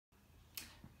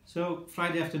So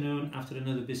Friday afternoon, after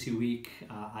another busy week,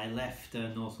 I left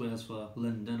North Wales for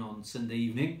London on Sunday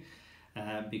evening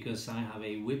because I have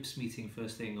a WIPS meeting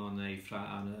first thing on a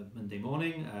Monday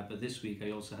morning, but this week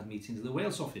I also had meetings at the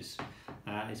Wales office.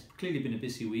 It's clearly been a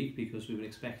busy week because we were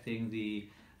expecting the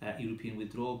European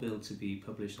withdrawal bill to be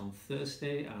published on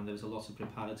Thursday, and there was a lot of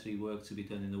preparatory work to be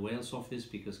done in the Wales office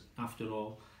because after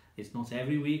all, it's not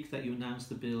every week that you announce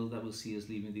the bill that will see us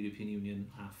leaving the European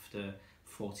Union after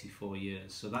 44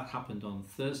 years. So that happened on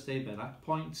Thursday. By that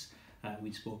point,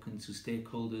 we'd spoken to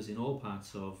stakeholders in all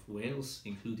parts of Wales,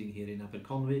 including here in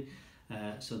Aberconwy,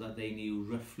 so that they knew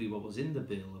roughly what was in the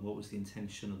bill and what was the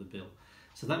intention of the bill.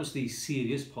 So that was the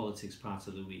serious politics part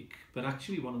of the week. But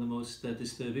actually one of the most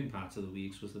disturbing parts of the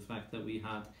week was the fact that we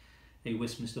had a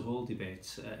Westminster Hall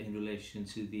debate in relation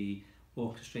to the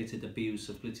orchestrated abuse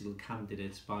of political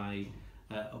candidates by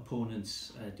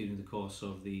opponents during the course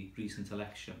of the recent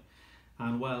election.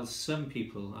 And while some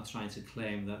people are trying to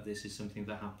claim that this is something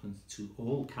that happens to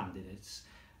all candidates,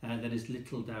 there is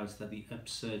little doubt that the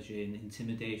upsurge in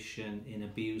intimidation, in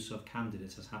abuse of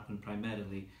candidates has happened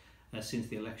primarily since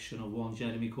the election of one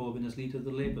Jeremy Corbyn as leader of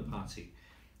the Labour Party.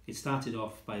 It started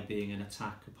off by being an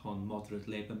attack upon moderate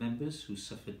Labour members who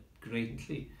suffered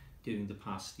greatly during the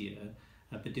past year,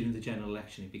 but during the general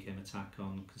election it became an attack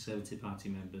on Conservative Party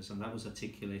members, and that was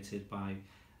articulated by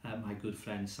my good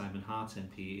friend Simon Hart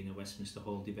MP in a Westminster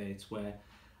Hall debate where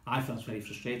I felt very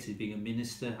frustrated being a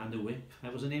minister and a whip.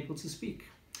 I wasn't able to speak.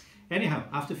 Anyhow,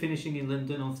 after finishing in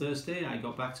London on Thursday, I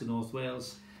got back to North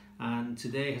Wales, and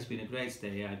today has been a great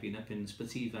day. I've been up in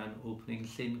Sbetivan opening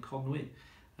Llyn Conwy,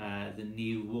 the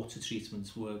new water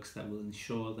treatment works that will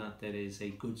ensure that there is a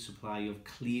good supply of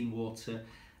clean water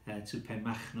to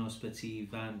Wythnos,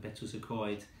 Sbetivan, Betws y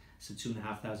Coed, so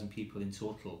 2,500 people in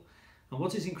total. And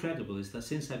what is incredible is that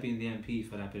since I've been the MP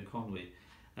for Aberconwy,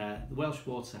 the Welsh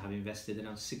Water have invested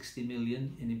around 60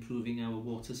 million in improving our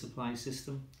water supply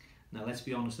system. Now let's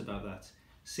be honest about that.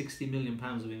 60 million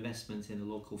pounds of investment in a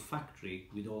local factory,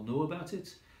 we'd all know about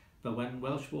it, but when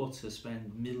Welsh Water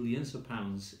spend millions of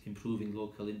pounds improving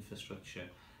local infrastructure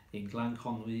in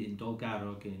Conwy, in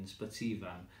Dolgarrog, in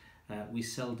Sbetivan, we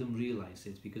seldom realise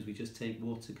it because we just take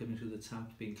water coming through the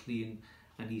tap being clean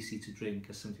and easy to drink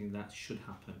as something that should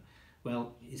happen.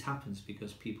 Well, it happens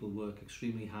because people work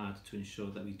extremely hard to ensure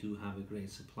that we do have a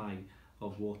great supply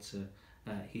of water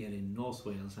here in North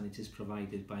Wales, and it is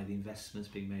provided by the investments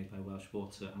being made by Welsh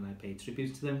Water, and I pay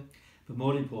tribute to them. But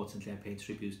more importantly, I pay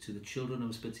tribute to the children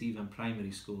of Sbetivan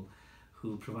Primary School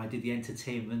who provided the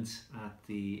entertainment at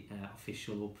the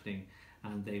official opening,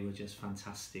 and they were just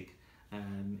fantastic.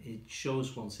 It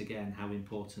shows once again how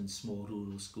important small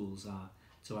rural schools are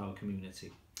to our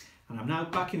community. And I'm now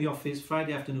back in the office.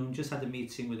 Friday afternoon, just had a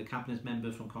meeting with a cabinet member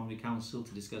from Conwy Council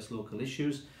to discuss local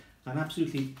issues. I'm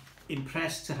absolutely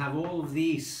impressed to have all of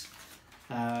these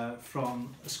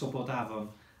from Ysgol Afon,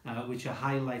 which are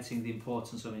highlighting the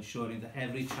importance of ensuring that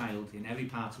every child in every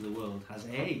part of the world has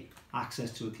A,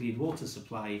 access to a clean water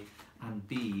supply, and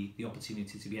B, the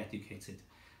opportunity to be educated.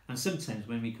 And sometimes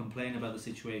when we complain about the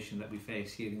situation that we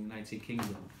face here in the United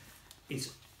Kingdom,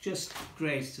 it's just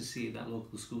great to see that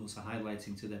local schools are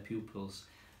highlighting to their pupils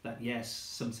that yes,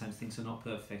 sometimes things are not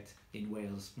perfect in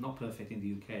Wales, not perfect in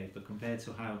the UK, but compared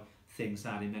to how things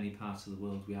are in many parts of the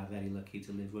world, we are very lucky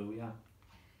to live where we are.